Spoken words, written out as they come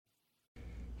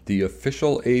The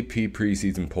official AP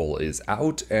preseason poll is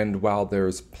out, and while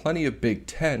there's plenty of Big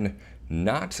Ten,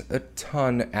 not a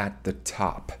ton at the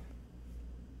top.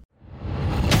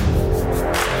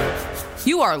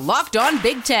 You are Locked On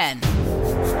Big Ten,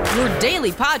 your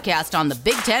daily podcast on the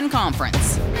Big Ten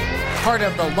Conference. Part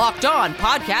of the Locked On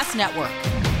Podcast Network.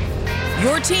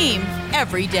 Your team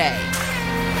every day.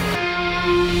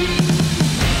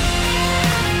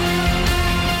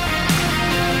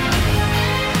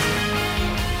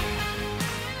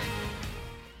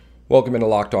 Welcome into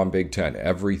Locked On Big Ten,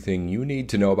 everything you need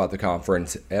to know about the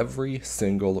conference every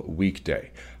single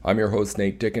weekday. I'm your host,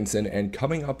 Nate Dickinson, and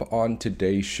coming up on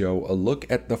today's show, a look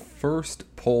at the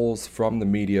first polls from the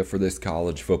media for this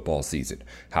college football season.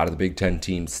 How do the Big Ten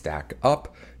teams stack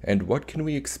up, and what can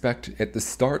we expect at the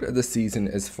start of the season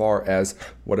as far as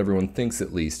what everyone thinks,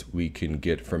 at least, we can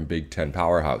get from Big Ten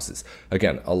powerhouses?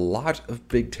 Again, a lot of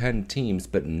Big Ten teams,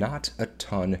 but not a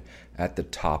ton at the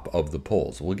top of the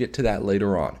polls. We'll get to that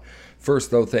later on. First,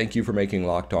 though, thank you for making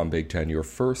Locked On Big Ten your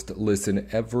first listen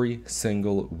every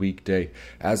single weekday.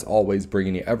 As always,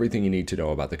 bringing you everything you need to know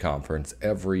about the conference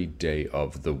every day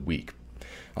of the week.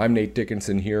 I'm Nate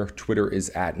Dickinson here. Twitter is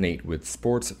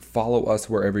 @NateWithSports. Follow us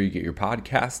wherever you get your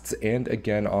podcasts, and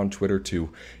again on Twitter too.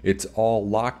 It's all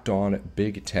Locked On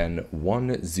Big Ten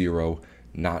 10,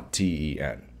 not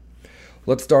TEN.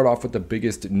 Let's start off with the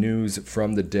biggest news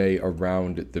from the day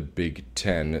around the Big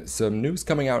Ten. Some news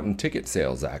coming out in ticket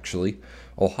sales, actually.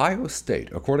 Ohio State,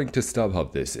 according to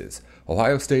StubHub this is,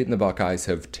 Ohio State and the Buckeyes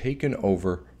have taken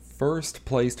over first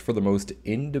place for the most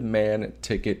in-demand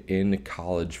ticket in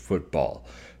college football.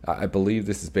 I believe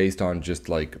this is based on just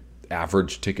like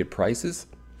average ticket prices.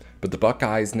 But the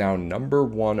Buckeyes now number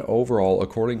one overall,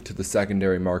 according to the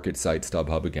secondary market site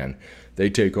StubHub again.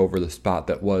 They take over the spot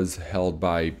that was held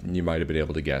by, you might have been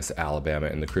able to guess, Alabama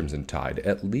and the Crimson Tide,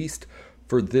 at least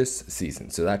for this season.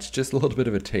 So that's just a little bit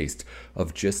of a taste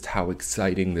of just how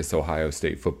exciting this Ohio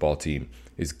State football team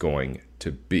is going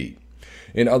to be.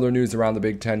 In other news around the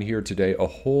Big Ten here today, a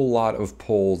whole lot of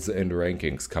polls and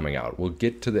rankings coming out. We'll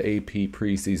get to the AP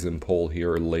preseason poll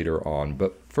here later on,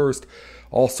 but first,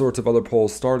 all sorts of other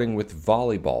polls, starting with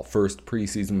volleyball. First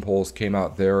preseason polls came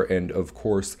out there, and of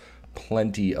course,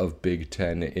 plenty of Big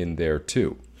Ten in there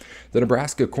too. The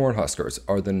Nebraska Cornhuskers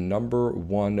are the number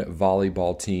one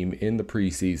volleyball team in the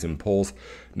preseason polls.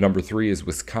 Number 3 is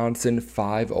Wisconsin,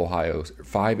 5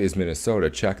 is Minnesota,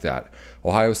 check that.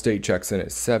 Ohio State checks in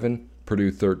at 7.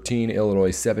 Purdue 13,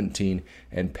 Illinois 17,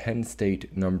 and Penn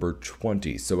State number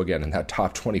 20. So again, in that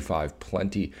top 25,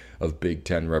 plenty of Big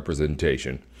Ten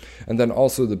representation. And then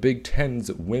also the Big Ten's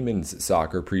women's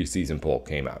soccer preseason poll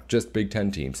came out. Just Big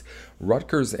Ten teams.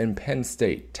 Rutgers and Penn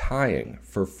State tying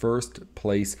for first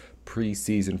place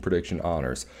preseason prediction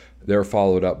honors. They're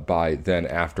followed up by then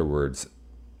afterwards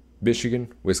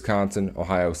Michigan, Wisconsin,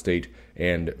 Ohio State,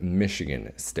 and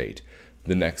Michigan State.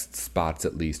 The next spots,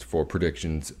 at least, for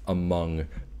predictions among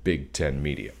Big Ten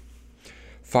media.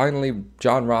 Finally,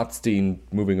 John Rothstein,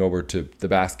 moving over to the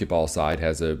basketball side,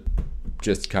 has a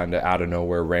just kind of out of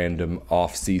nowhere random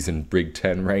off-season Big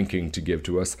Ten ranking to give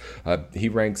to us. He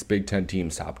ranks Big Ten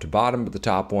teams top to bottom, but the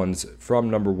top ones from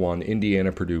number 1,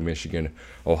 Indiana, Purdue, Michigan,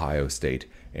 Ohio State,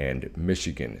 and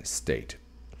Michigan State.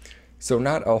 So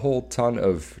not a whole ton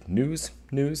of news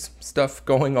stuff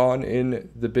going on in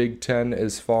the Big Ten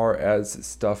as far as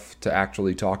stuff to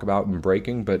actually talk about and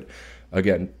breaking, but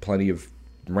again, plenty of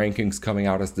rankings coming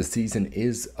out as the season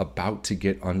is about to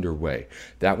get underway.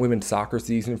 That women's soccer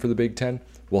season for the Big Ten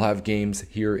will have games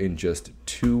here in just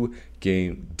 2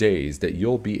 game days that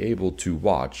you'll be able to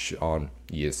watch on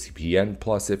ESPN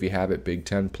Plus if you have it, Big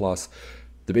Ten Plus.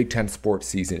 The Big Ten sports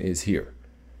season is here.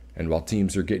 And while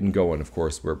teams are getting going, of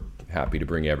course, we're happy to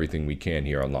bring everything we can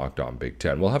here on Locked On Big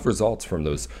Ten. We'll have results from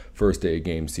those first day of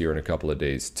games here in a couple of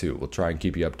days, too. We'll try and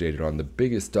keep you updated on the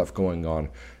biggest stuff going on,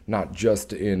 not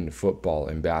just in football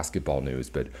and basketball news,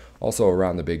 but also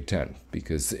around the Big Ten.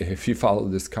 Because if you follow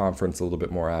this conference a little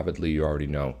bit more avidly, you already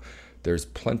know there's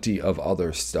plenty of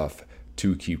other stuff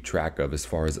to keep track of as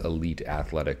far as elite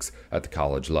athletics at the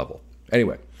college level.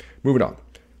 Anyway, moving on.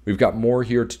 We've got more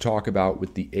here to talk about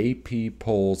with the AP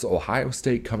polls. Ohio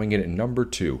State coming in at number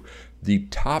 2, the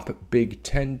top Big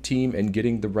Ten team and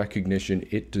getting the recognition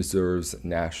it deserves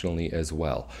nationally as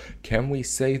well. Can we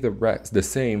say the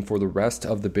same for the rest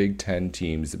of the Big Ten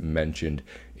teams mentioned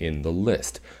in the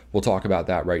list? We'll talk about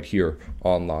that right here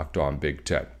on Locked On Big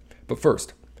Ten. But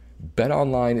first,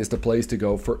 BetOnline is the place to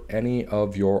go for any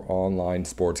of your online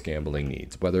sports gambling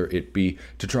needs, whether it be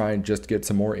to try and just get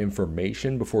some more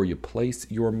information before you place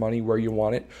your money where you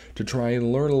want it, to try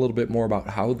and learn a little bit more about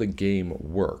how the game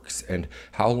works and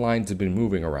how lines have been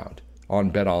moving around.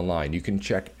 on BetOnline. You can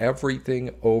check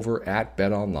everything over at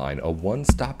BetOnline, a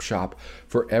one-stop shop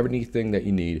for anything that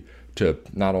you need to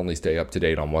not only stay up to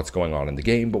date on what's going on in the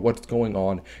game, but what's going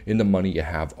on in the money you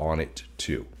have on it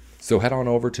too. So head on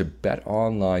over to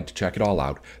BetOnline to check it all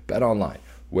out. BetOnline,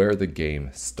 where the game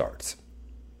starts.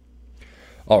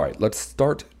 All right, let's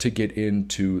start to get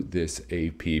into this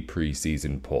AP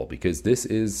preseason poll, because this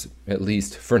is, at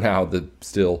least for now, the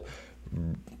still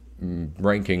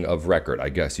ranking of record, I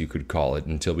guess you could call it,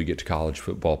 until we get to college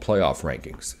football playoff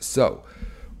rankings. So,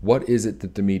 what is it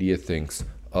that the media thinks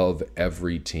of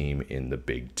every team in the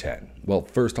Big Ten? Well,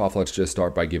 first off, let's just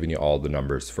start by giving you all the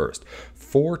numbers first.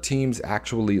 4 teams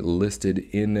actually listed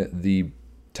in the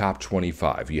top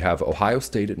 25. You have Ohio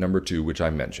State at number 2, which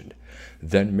I mentioned.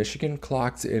 Then Michigan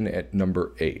clocks in at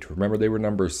number 8. Remember, they were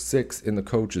number 6 in the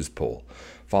coaches poll.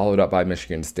 Followed up by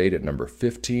Michigan State at number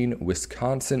 15,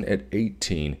 Wisconsin at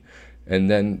 18, and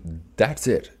then that's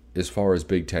it as far as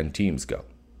Big Ten teams go.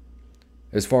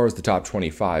 As far as the top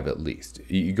 25, at least.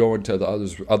 You go into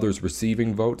the others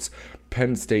receiving votes.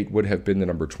 Penn State would have been the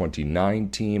number 29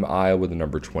 team, Iowa the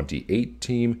number 28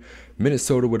 team,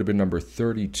 Minnesota would have been number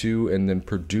 32, and then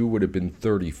Purdue would have been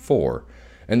 34.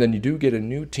 And then you do get a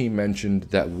new team mentioned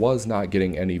that was not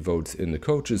getting any votes in the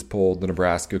coaches poll, the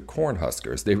Nebraska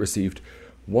Cornhuskers. They received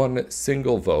 1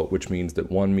 single vote, which means that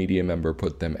 1 media member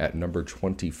put them at number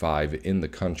 25 in the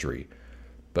country.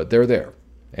 But they're there.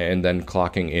 And then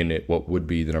clocking in at what would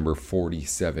be the number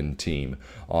 47 team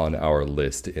on our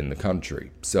list in the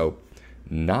country. So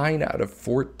 9 out of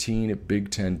 14 Big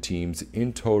Ten teams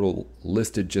in total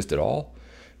listed just at all,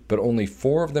 but only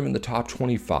 4 of them in the top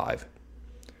 25.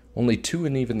 Only 2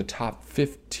 in even the top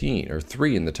 15, or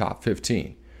 3 in the top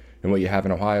 15. And what you have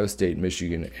in Ohio State,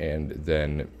 Michigan, and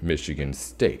then Michigan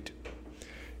State.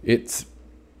 It's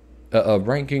a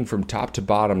ranking from top to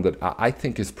bottom that I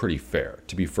think is pretty fair,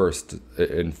 to be first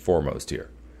and foremost here.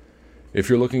 If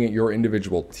you're looking at your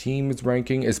individual team's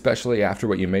ranking, especially after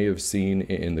what you may have seen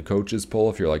in the coaches poll,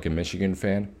 if you're like a Michigan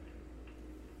fan,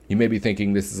 you may be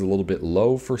thinking this is a little bit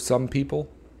low for some people.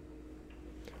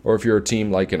 Or if you're a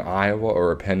team like an Iowa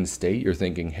or a Penn State, you're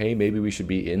thinking, hey, maybe we should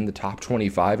be in the top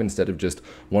 25 instead of just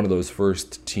one of those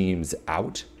first teams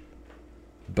out.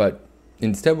 But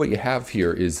instead what you have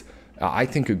here is, I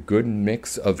think, a good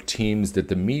mix of teams that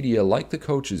the media, like the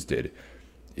coaches did,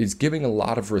 is giving a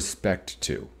lot of respect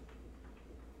to.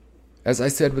 As I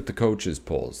said with the coaches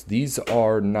polls, these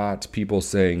are not people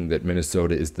saying that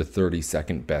Minnesota is the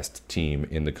 32nd best team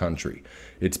in the country.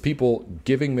 It's people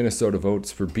giving Minnesota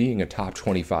votes for being a top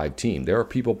 25 team. There are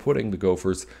people putting the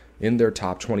Gophers in their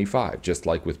top 25, just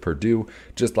like with Purdue,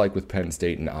 just like with Penn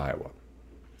State and Iowa.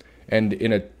 And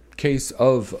in a case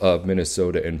of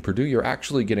Minnesota and Purdue, you're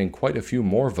actually getting quite a few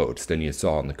more votes than you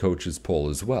saw in the coaches poll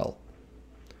as well.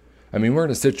 I mean, we're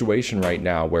in a situation right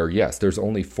now where, yes, there's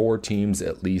only 4 teams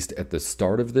at least at the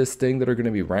start of this thing that are going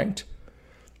to be ranked.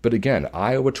 But again,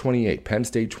 Iowa 28, Penn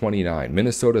State 29,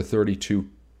 Minnesota 32,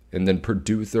 and then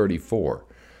Purdue 34.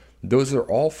 Those are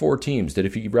all 4 teams that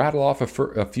if you rattle off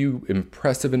a few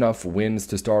impressive enough wins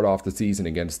to start off the season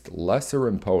against lesser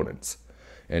opponents,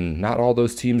 and not all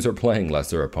those teams are playing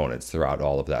lesser opponents throughout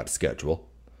all of that schedule,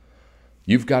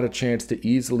 you've got a chance to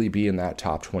easily be in that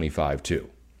top 25 too.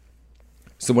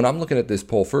 So when I'm looking at this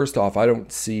poll, first off, I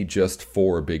don't see just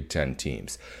 4 Big Ten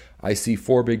teams. I see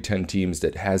 4 Big Ten teams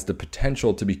that has the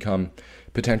potential to become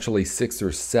potentially 6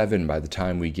 or 7 by the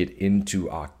time we get into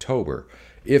October,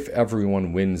 if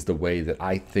everyone wins the way that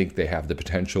I think they have the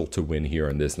potential to win here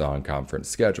in this non-conference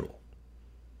schedule.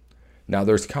 Now,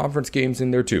 there's conference games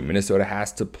in there too. Minnesota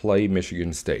has to play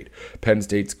Michigan State. Penn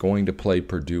State's going to play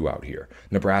Purdue out here.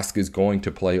 Nebraska's going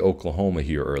to play Oklahoma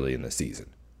here early in the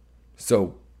season.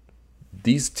 So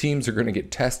these teams are going to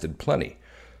get tested plenty.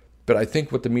 But I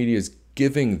think what the media is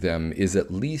giving them is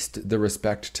at least the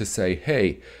respect to say,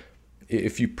 hey,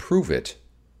 if you prove it,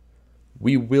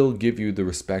 we will give you the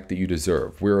respect that you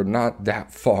deserve. We're not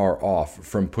that far off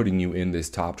from putting you in this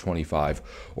top 25.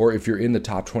 Or if you're in the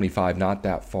top 25, not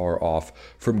that far off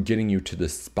from getting you to the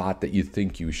spot that you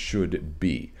think you should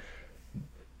be.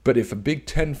 But if a Big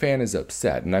Ten fan is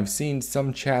upset, and I've seen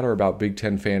some chatter about Big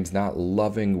Ten fans not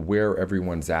loving where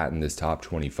everyone's at in this top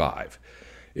 25,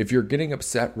 if you're getting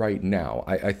upset right now,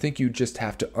 I think you just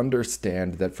have to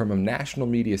understand that from a national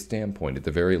media standpoint, at the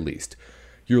very least,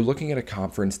 you're looking at a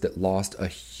conference that lost a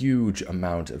huge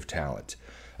amount of talent,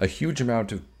 a huge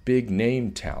amount of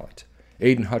big-name talent.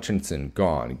 Aiden Hutchinson,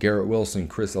 gone. Garrett Wilson,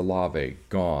 Chris Olave,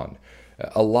 gone.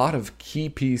 A lot of key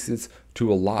pieces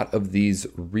to a lot of these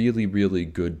really, really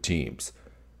good teams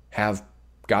have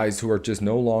guys who are just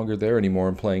no longer there anymore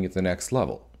and playing at the next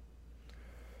level.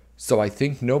 So I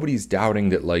think nobody's doubting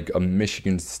that like a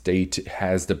Michigan State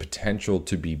has the potential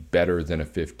to be better than a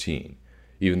 15.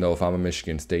 Even though if I'm a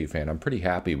Michigan State fan, I'm pretty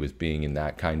happy with being in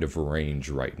that kind of range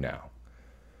right now.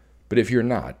 But if you're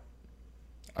not,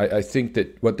 I think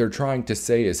that what they're trying to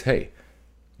say is, hey,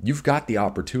 you've got the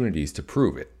opportunities to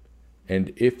prove it.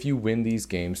 And if you win these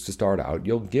games to start out,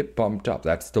 you'll get bumped up.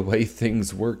 That's the way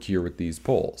things work here with these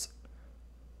polls.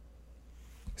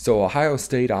 So Ohio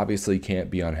State obviously can't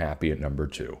be unhappy at number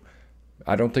 2.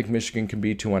 I don't think Michigan can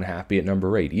be too unhappy at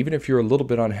number 8. Even if you're a little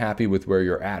bit unhappy with where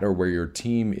you're at or where your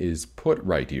team is put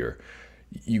right here,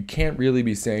 you can't really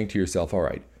be saying to yourself, all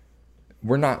right,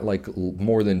 we're not like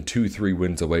more than 2-3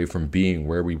 wins away from being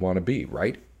where we want to be,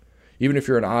 right? Even if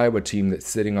you're an Iowa team that's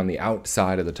sitting on the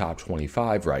outside of the top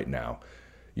 25 right now,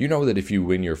 you know that if you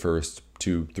win your first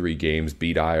 2-3 games,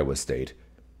 beat Iowa State,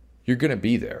 you're going to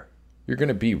be there. You're going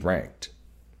to be ranked.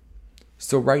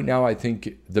 So right now, I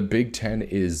think the Big Ten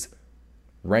is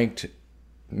ranked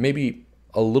maybe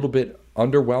a little bit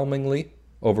underwhelmingly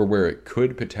over where it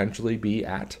could potentially be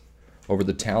at, over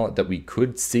the talent that we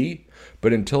could see.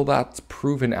 But until that's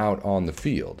proven out on the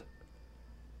field,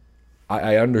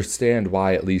 I understand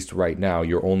why, at least right now,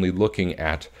 you're only looking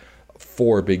at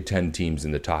 4 Big Ten teams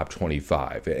in the top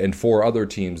 25 and 4 other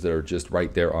teams that are just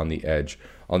right there on the edge,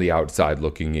 on the outside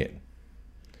looking in.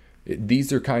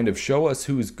 These are kind of show us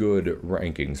who's good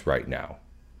rankings right now.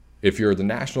 If you're the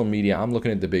national media, I'm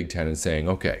looking at the Big Ten and saying,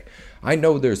 okay, I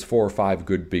know there's 4 or 5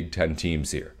 good Big Ten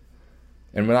teams here.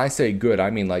 And when I say good,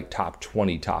 I mean like top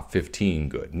 20, top 15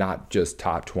 good, not just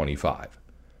top 25.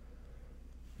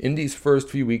 In these first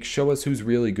few weeks, show us who's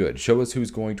really good. Show us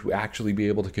who's going to actually be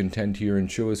able to contend here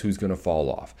and show us who's going to fall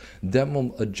off. Then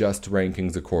we'll adjust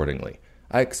rankings accordingly.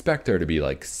 I expect there to be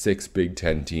like 6 Big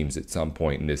Ten teams at some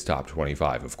point in this top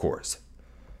 25, of course.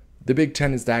 The Big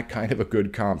Ten is that kind of a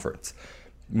good conference.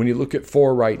 When you look at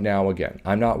 4 right now, again,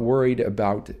 I'm not worried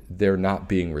about there not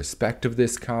being respect of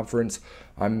this conference.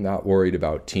 I'm not worried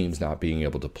about teams not being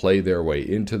able to play their way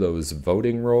into those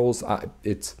voting roles.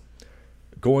 It's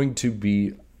going to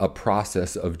be a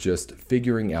process of just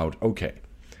figuring out, okay,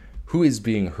 who is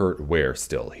being hurt where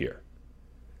still here?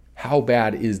 How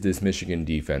bad is this Michigan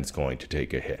defense going to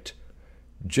take a hit?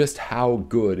 Just how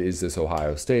good is this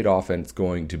Ohio State offense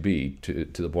going to be to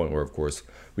the point where, of course,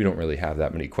 we don't really have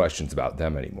that many questions about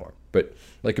them anymore. But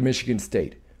like a Michigan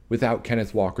State, without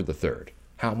Kenneth Walker III,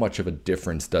 how much of a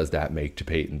difference does that make to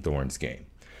Peyton Thorne's game?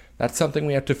 That's something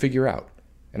we have to figure out.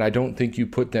 And I don't think you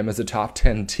put them as a top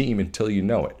 10 team until you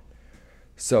know it.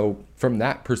 So from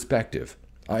that perspective,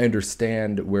 I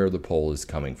understand where the poll is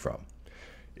coming from.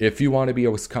 If you want to be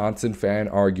a Wisconsin fan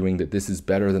arguing that this is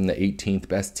better than the 18th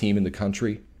best team in the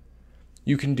country,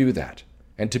 you can do that.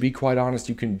 And to be quite honest,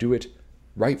 you can do it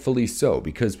rightfully so,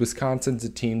 because Wisconsin's a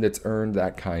team that's earned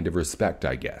that kind of respect,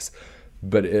 I guess.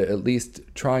 But at least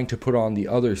trying to put on the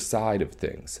other side of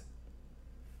things.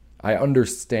 I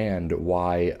understand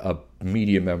why a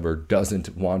media member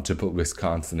doesn't want to put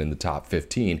Wisconsin in the top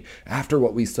 15 after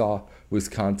what we saw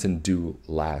Wisconsin do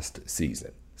last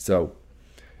season. So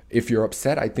if you're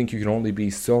upset, I think you can only be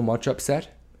so much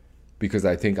upset, because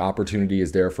I think opportunity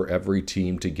is there for every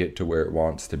team to get to where it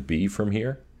wants to be from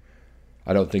here.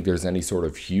 I don't think there's any sort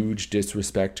of huge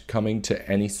disrespect coming to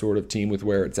any sort of team with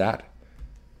where it's at.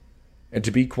 And to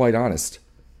be quite honest,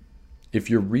 if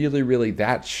you're really, really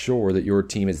that sure that your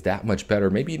team is that much better,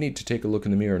 maybe you need to take a look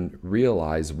in the mirror and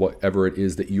realize whatever it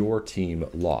is that your team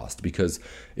lost. Because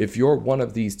if you're one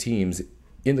of these teams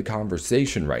in the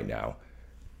conversation right now,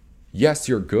 yes,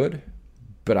 you're good,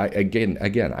 but I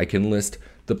can list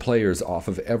the players off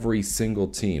of every single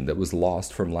team that was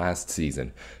lost from last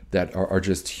season that are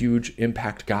just huge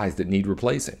impact guys that need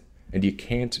replacing. And you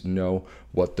can't know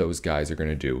what those guys are going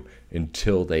to do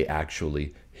until they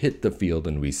actually hit the field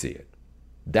and we see it.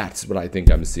 That's what I think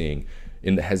I'm seeing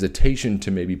in the hesitation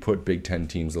to maybe put Big Ten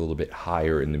teams a little bit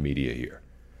higher in the media here.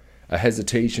 A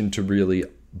hesitation to really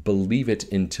believe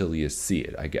it until you see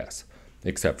it, I guess.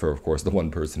 Except for, of course, the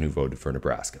one person who voted for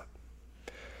Nebraska.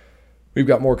 We've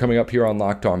got more coming up here on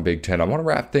Locked On Big Ten. I want to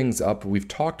wrap things up. We've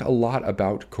talked a lot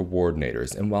about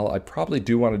coordinators, and while I probably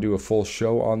do want to do a full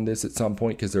show on this at some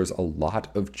point because there's a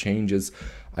lot of changes,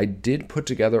 I did put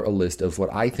together a list of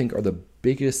what I think are the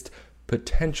biggest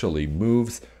potentially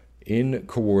moves in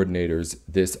coordinators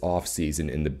this offseason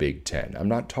in the Big Ten. I'm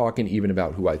not talking even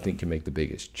about who I think can make the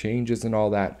biggest changes and all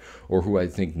that, or who I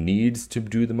think needs to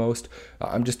do the most.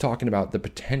 I'm just talking about the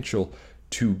potential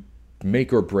to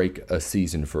make or break a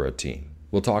season for a team.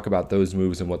 We'll talk about those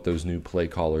moves and what those new play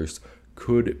callers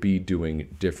could be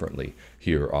doing differently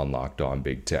here on Locked On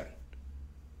Big Ten.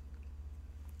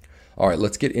 All right,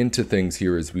 let's get into things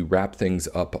here as we wrap things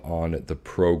up on the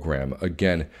program.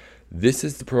 Again, this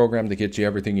is the program that gets you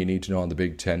everything you need to know on the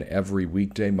Big Ten every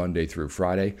weekday, Monday through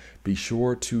Friday. Be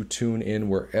sure to tune in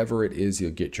wherever it is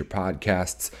you'll get your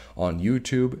podcasts, on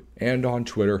YouTube and on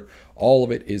Twitter. All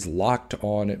of it is Locked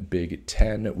On Big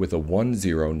Ten with a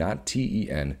 1-0, not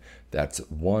T-E-N. That's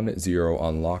 1-0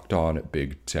 on Locked On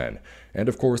Big Ten. And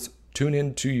of course, tune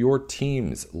in to your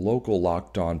team's local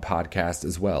Locked On podcast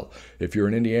as well. If you're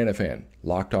an Indiana fan,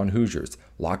 Locked On Hoosiers,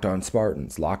 Locked On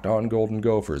Spartans, Locked On Golden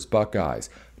Gophers, Buckeyes,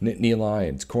 Nittany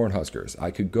Lions, Cornhuskers. I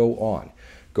could go on.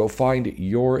 Go find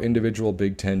your individual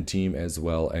Big Ten team as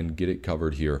well and get it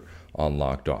covered here on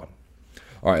Locked On.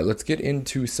 All right, let's get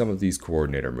into some of these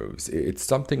coordinator moves. It's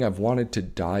something I've wanted to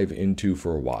dive into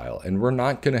for a while, and we're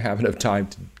not going to have enough time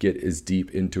to get as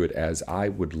deep into it as I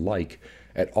would like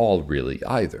at all, really,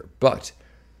 either. But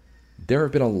there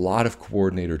have been a lot of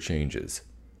coordinator changes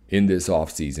in this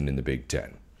offseason in the Big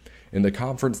Ten. In the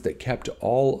conference that kept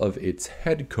all of its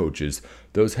head coaches,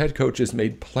 those head coaches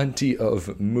made plenty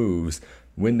of moves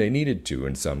when they needed to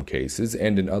in some cases,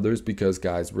 and in others because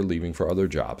guys were leaving for other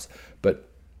jobs. But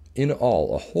in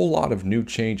all, a whole lot of new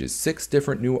changes, 6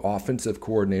 different new offensive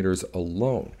coordinators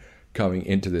alone coming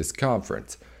into this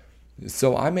conference.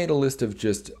 So I made a list of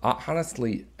just,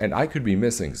 honestly, and I could be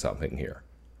missing something here,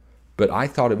 but I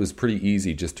thought it was pretty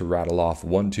easy just to rattle off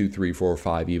 1, 2, 3, 4,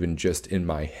 5, even just in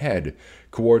my head,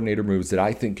 coordinator moves that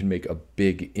I think can make a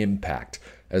big impact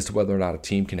as to whether or not a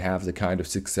team can have the kind of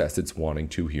success it's wanting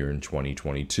to here in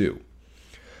 2022.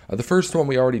 The first one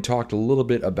we already talked a little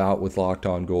bit about with Locked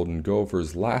On Golden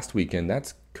Gophers last weekend.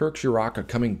 That's Kirk Ciarrocca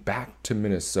coming back to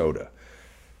Minnesota.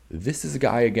 This is a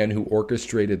guy, again, who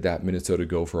orchestrated that Minnesota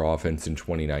Gopher offense in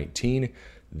 2019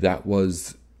 that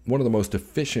was one of the most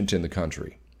efficient in the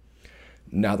country.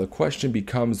 Now, the question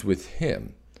becomes with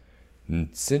him,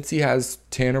 since he has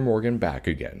Tanner Morgan back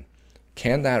again,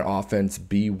 can that offense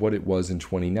be what it was in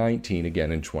 2019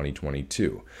 again in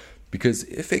 2022? Because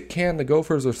if it can, the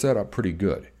Gophers are set up pretty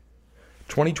good.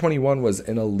 2021 was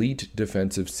an elite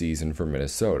defensive season for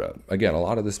Minnesota. Again, a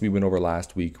lot of this we went over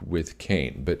last week with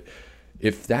Kane, but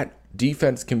if that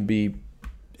defense can be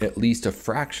at least a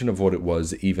fraction of what it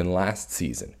was even last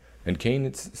season, and Kane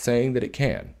is saying that it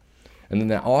can, and then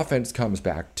that offense comes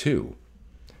back too,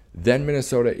 then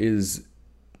Minnesota is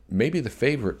maybe the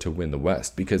favorite to win the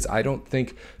West, because I don't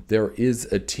think there is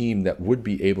a team that would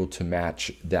be able to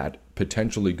match that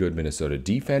potentially good Minnesota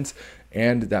defense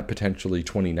and that potentially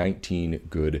 2019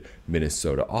 good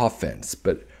Minnesota offense.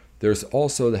 But there's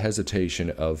also the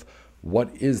hesitation of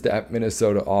what is that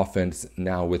Minnesota offense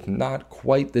now with not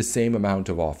quite the same amount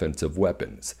of offensive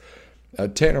weapons.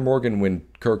 Tanner Morgan, when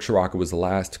Kirk Ciarrocca was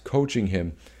last coaching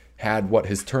him, had what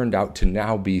has turned out to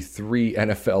now be 3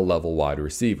 NFL-level wide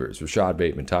receivers: Rashad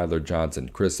Bateman, Tyler Johnson,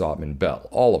 Chris Autman-Bell,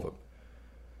 all of them.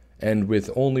 And with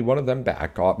only one of them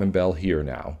back, Autman-Bell here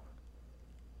now,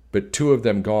 but 2 of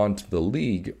them gone to the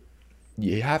league,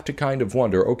 you have to kind of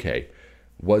wonder, okay,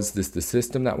 was this the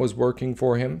system that was working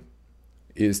for him?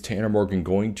 Is Tanner Morgan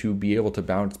going to be able to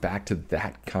bounce back to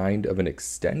that kind of an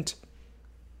extent?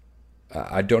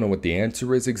 I don't know what the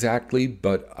answer is exactly,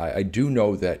 but I do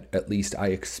know that at least I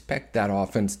expect that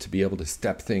offense to be able to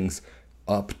step things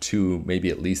up to maybe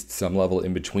at least some level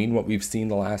in between what we've seen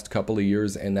the last couple of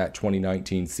years and that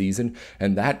 2019 season,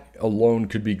 and that alone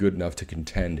could be good enough to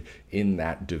contend in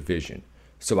that division.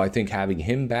 So I think having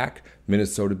him back,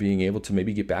 Minnesota being able to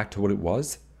maybe get back to what it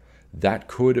was, that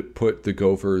could put the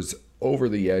Gophers over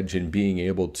the edge in being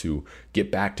able to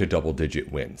get back to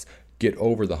double-digit wins, get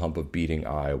over the hump of beating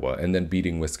Iowa and then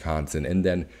beating Wisconsin, and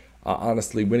then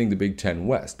honestly winning the Big Ten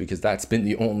West, because that's been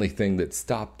the only thing that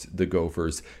stopped the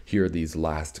Gophers here these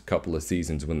last couple of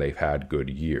seasons when they've had good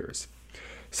years.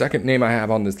 Second name I have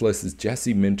on this list is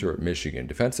Jesse Minter at Michigan,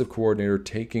 defensive coordinator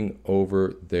taking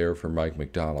over there for Mike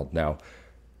Macdonald. Now,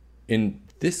 in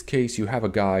this case, you have a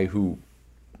guy who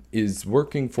is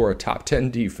working for a top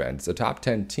 10 defense, a top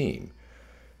 10 team,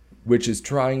 which is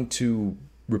trying to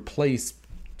replace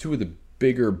 2 of the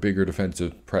bigger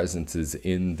defensive presences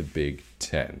in the Big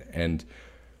Ten. And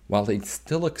while they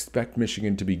still expect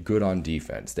Michigan to be good on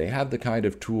defense, they have the kind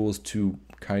of tools to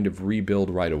kind of rebuild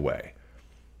right away.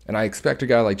 And I expect a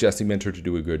guy like Jesse Minter to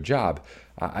do a good job.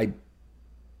 I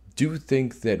do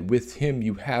think that with him,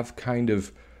 you have kind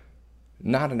of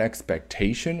not an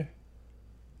expectation,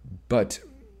 but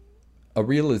a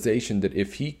realization that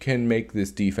if he can make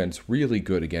this defense really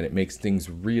good again, it makes things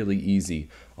really easy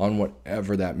on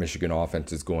whatever that Michigan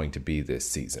offense is going to be this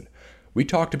season. We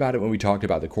talked about it when we talked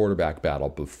about the quarterback battle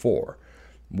before,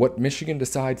 What Michigan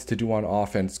decides to do on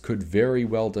offense could very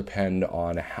well depend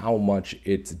on how much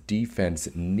its defense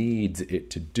needs it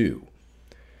to do.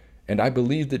 And I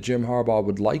believe that Jim Harbaugh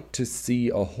would like to see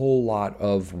a whole lot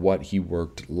of what he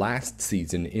worked last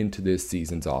season into this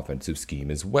season's offensive scheme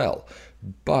as well.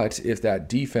 But if that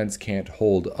defense can't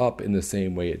hold up in the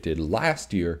same way it did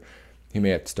last year, he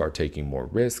may have to start taking more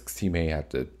risks. He may have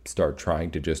to start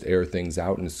trying to just air things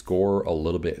out and score a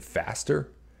little bit faster.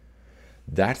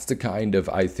 That's the kind of,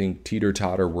 I think,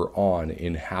 teeter-totter we're on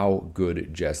in how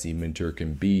good Jesse Minter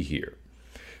can be here.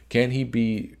 Can he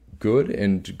be good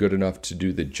and good enough to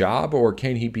do the job, or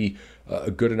can he be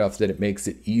good enough that it makes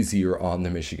it easier on the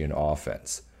Michigan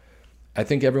offense? I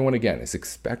think everyone, again, is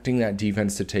expecting that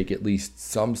defense to take at least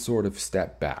some sort of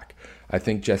step back. I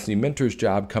think Jesse Minter's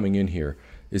job coming in here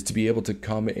is to be able to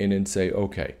come in and say,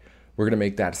 okay, we're going to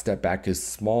make that step back as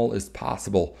small as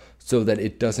possible so that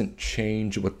it doesn't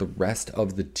change what the rest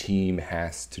of the team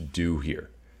has to do here.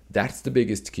 That's the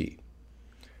biggest key.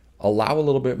 Allow a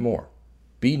little bit more.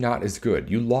 Be not as good.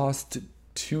 You lost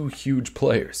 2 huge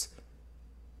players.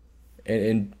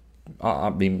 And I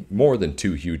mean, more than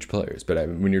 2 huge players. But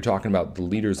when you're talking about the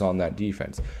leaders on that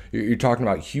defense, you're talking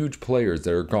about huge players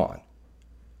that are gone.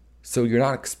 So you're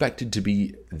not expected to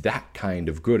be that kind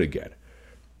of good again.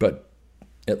 But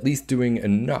at least doing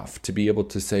enough to be able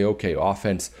to say, okay,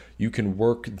 offense, you can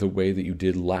work the way that you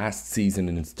did last season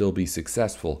and still be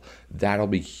successful. That'll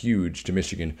be huge to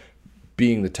Michigan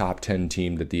being the top 10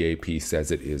 team that the AP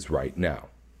says it is right now.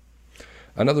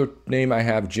 Another name I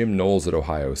have, Jim Knowles at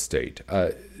Ohio State.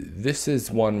 This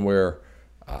is one where,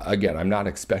 again, I'm not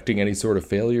expecting any sort of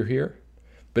failure here.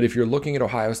 But if you're looking at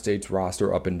Ohio State's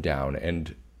roster up and down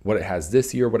and what it has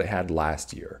this year, what it had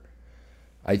last year,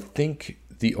 I think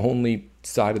the only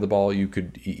side of the ball you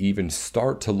could even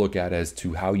start to look at as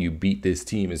to how you beat this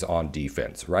team is on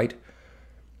defense, right?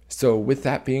 So with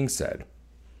that being said,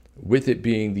 with it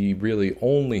being the really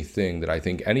only thing that I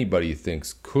think anybody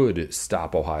thinks could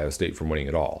stop Ohio State from winning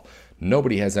it all,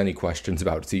 nobody has any questions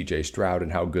about CJ Stroud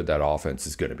and how good that offense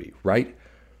is going to be, right?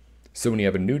 So when you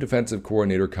have a new defensive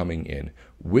coordinator coming in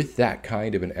with that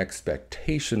kind of an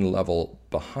expectation level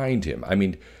behind him, I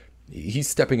mean, he's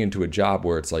stepping into a job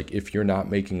where it's like, if you're not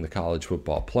making the college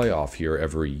football playoff here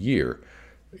every year,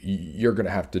 you're going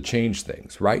to have to change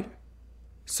things, right?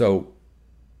 So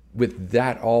with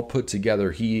that all put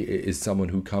together, he is someone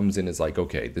who comes in as like,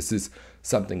 okay, this is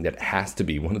something that has to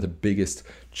be one of the biggest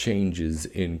changes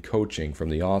in coaching from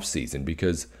the offseason,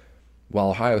 because while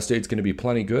Ohio State's going to be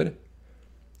plenty good,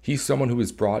 he's someone who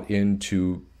was brought in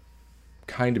to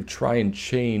kind of try and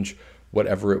change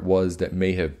whatever it was that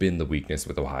may have been the weakness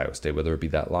with Ohio State, whether it be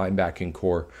that linebacking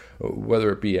core,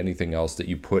 whether it be anything else that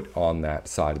you put on that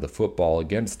side of the football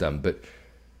against them. But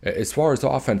as far as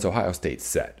offense, Ohio State's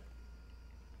set.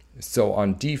 So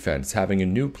on defense, having a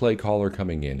new play caller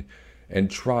coming in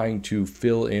and trying to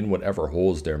fill in whatever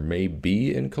holes there may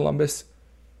be in Columbus,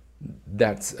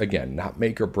 that's, again, not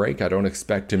make or break. I don't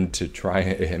expect him to try,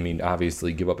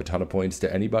 obviously give up a ton of points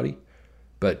to anybody,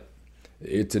 but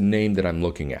it's a name that I'm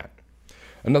looking at.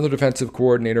 Another defensive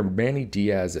coordinator, Manny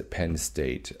Diaz at Penn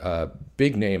State.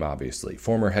 Big name, obviously.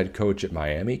 Former head coach at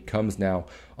Miami, comes now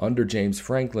under James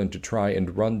Franklin to try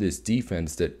and run this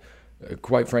defense that,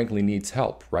 quite frankly, needs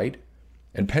help, right?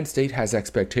 And Penn State has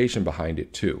expectation behind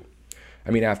it, too.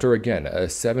 After, again, a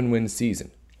 7-win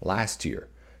season last year,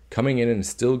 coming in and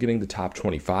still getting the top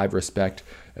 25 respect,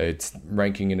 it's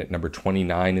ranking in at number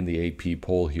 29 in the AP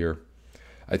poll here.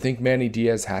 I think Manny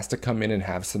Diaz has to come in and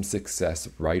have some success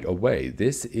right away.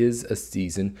 This is a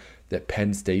season that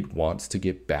Penn State wants to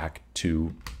get back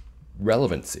to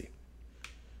relevancy.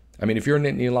 If you're a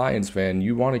Nittany Lions fan,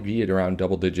 you want to be at around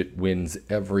double-digit wins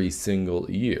every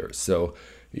single year. So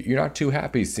you're not too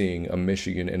happy seeing a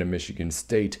Michigan and a Michigan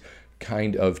State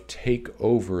kind of take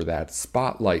over that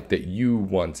spotlight that you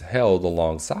once held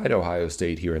alongside Ohio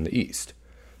State here in the East.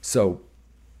 So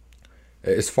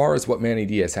as far as what Manny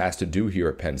Diaz has to do here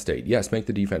at Penn State, yes, make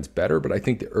the defense better, but I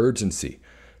think the urgency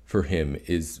for him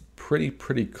is pretty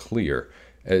clear.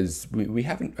 As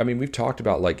we've talked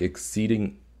about like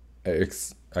exceeding,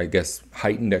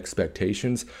 heightened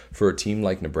expectations for a team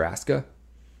like Nebraska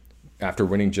after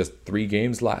winning just 3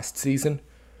 games last season.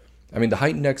 The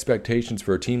heightened expectations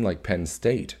for a team like Penn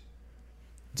State,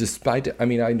 despite, I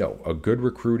know, a good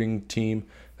recruiting team,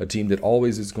 a team that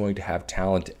always is going to have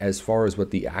talent as far as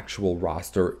what the actual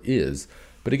roster is.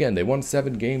 But again, they won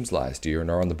 7 games last year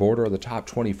and are on the border of the top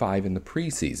 25 in the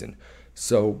preseason.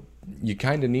 So you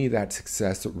kind of need that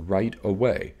success right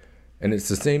away. And it's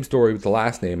the same story with the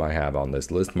last name I have on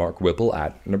this list, Mark Whipple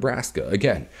at Nebraska.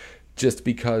 Again, just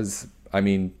because,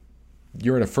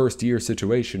 you're in a first-year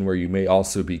situation where you may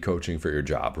also be coaching for your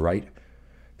job, right?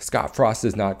 Scott Frost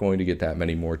is not going to get that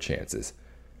many more chances.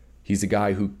 He's a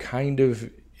guy who kind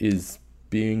of is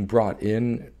being brought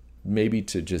in maybe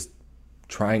to just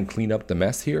try and clean up the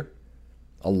mess here.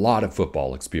 A lot of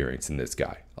football experience in this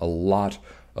guy. A lot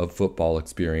of football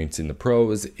experience in the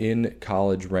pros, in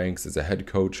college ranks as a head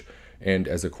coach and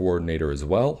as a coordinator as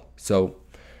well. So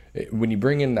when you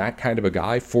bring in that kind of a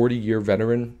guy, 40-year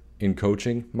veteran in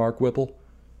coaching, Mark Whipple,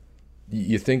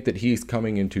 you think that he's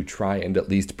coming in to try and at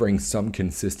least bring some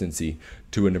consistency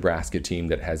to a Nebraska team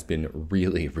that has been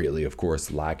really, really, of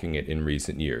course, lacking it in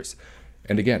recent years.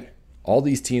 And again, all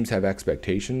these teams have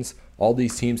expectations. All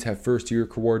these teams have first-year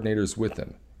coordinators with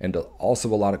them, and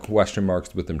also a lot of question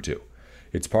marks with them too.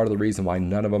 It's part of the reason why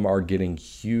none of them are getting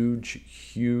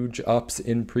huge ups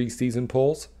in preseason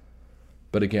polls.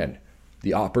 But again,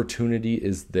 the opportunity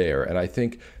is there. And I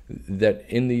think that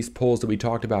in these polls that we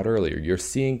talked about earlier, you're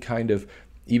seeing kind of,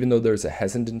 even though there's a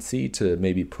hesitancy to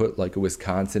maybe put like a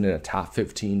Wisconsin in a top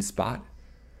 15 spot,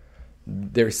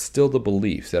 there's still the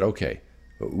belief that, okay,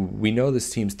 we know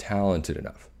this team's talented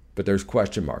enough, but there's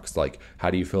question marks like, how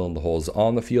do you fill in the holes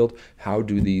on the field? How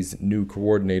do these new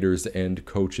coordinators and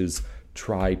coaches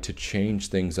try to change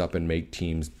things up and make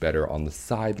teams better on the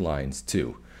sidelines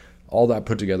too? All that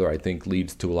put together, I think,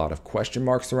 leads to a lot of question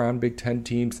marks around Big Ten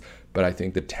teams, but I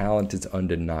think the talent is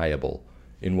undeniable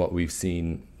in what we've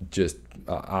seen, just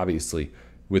obviously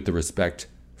with the respect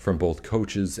from both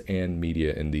coaches and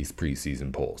media in these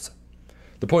preseason polls.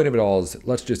 The point of it all is,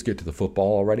 let's just get to the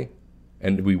football already,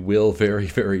 and we will very,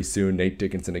 very soon. Nate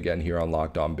Dickinson again here on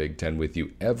Locked On Big Ten with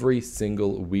you every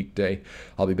single weekday.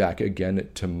 I'll be back again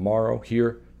tomorrow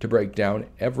here to break down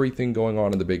everything going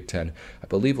on in the Big Ten. I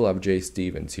believe we'll have Jay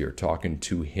Stevens here talking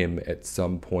to him at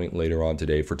some point later on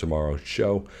today for tomorrow's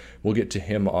show. We'll get to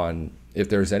him on if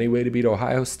there's any way to beat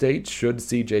Ohio State. Should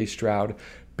C.J. Stroud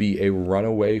be a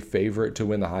runaway favorite to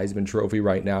win the Heisman Trophy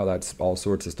right now? That's all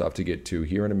sorts of stuff to get to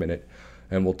here in a minute,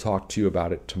 and we'll talk to you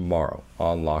about it tomorrow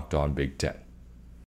on Locked On Big Ten.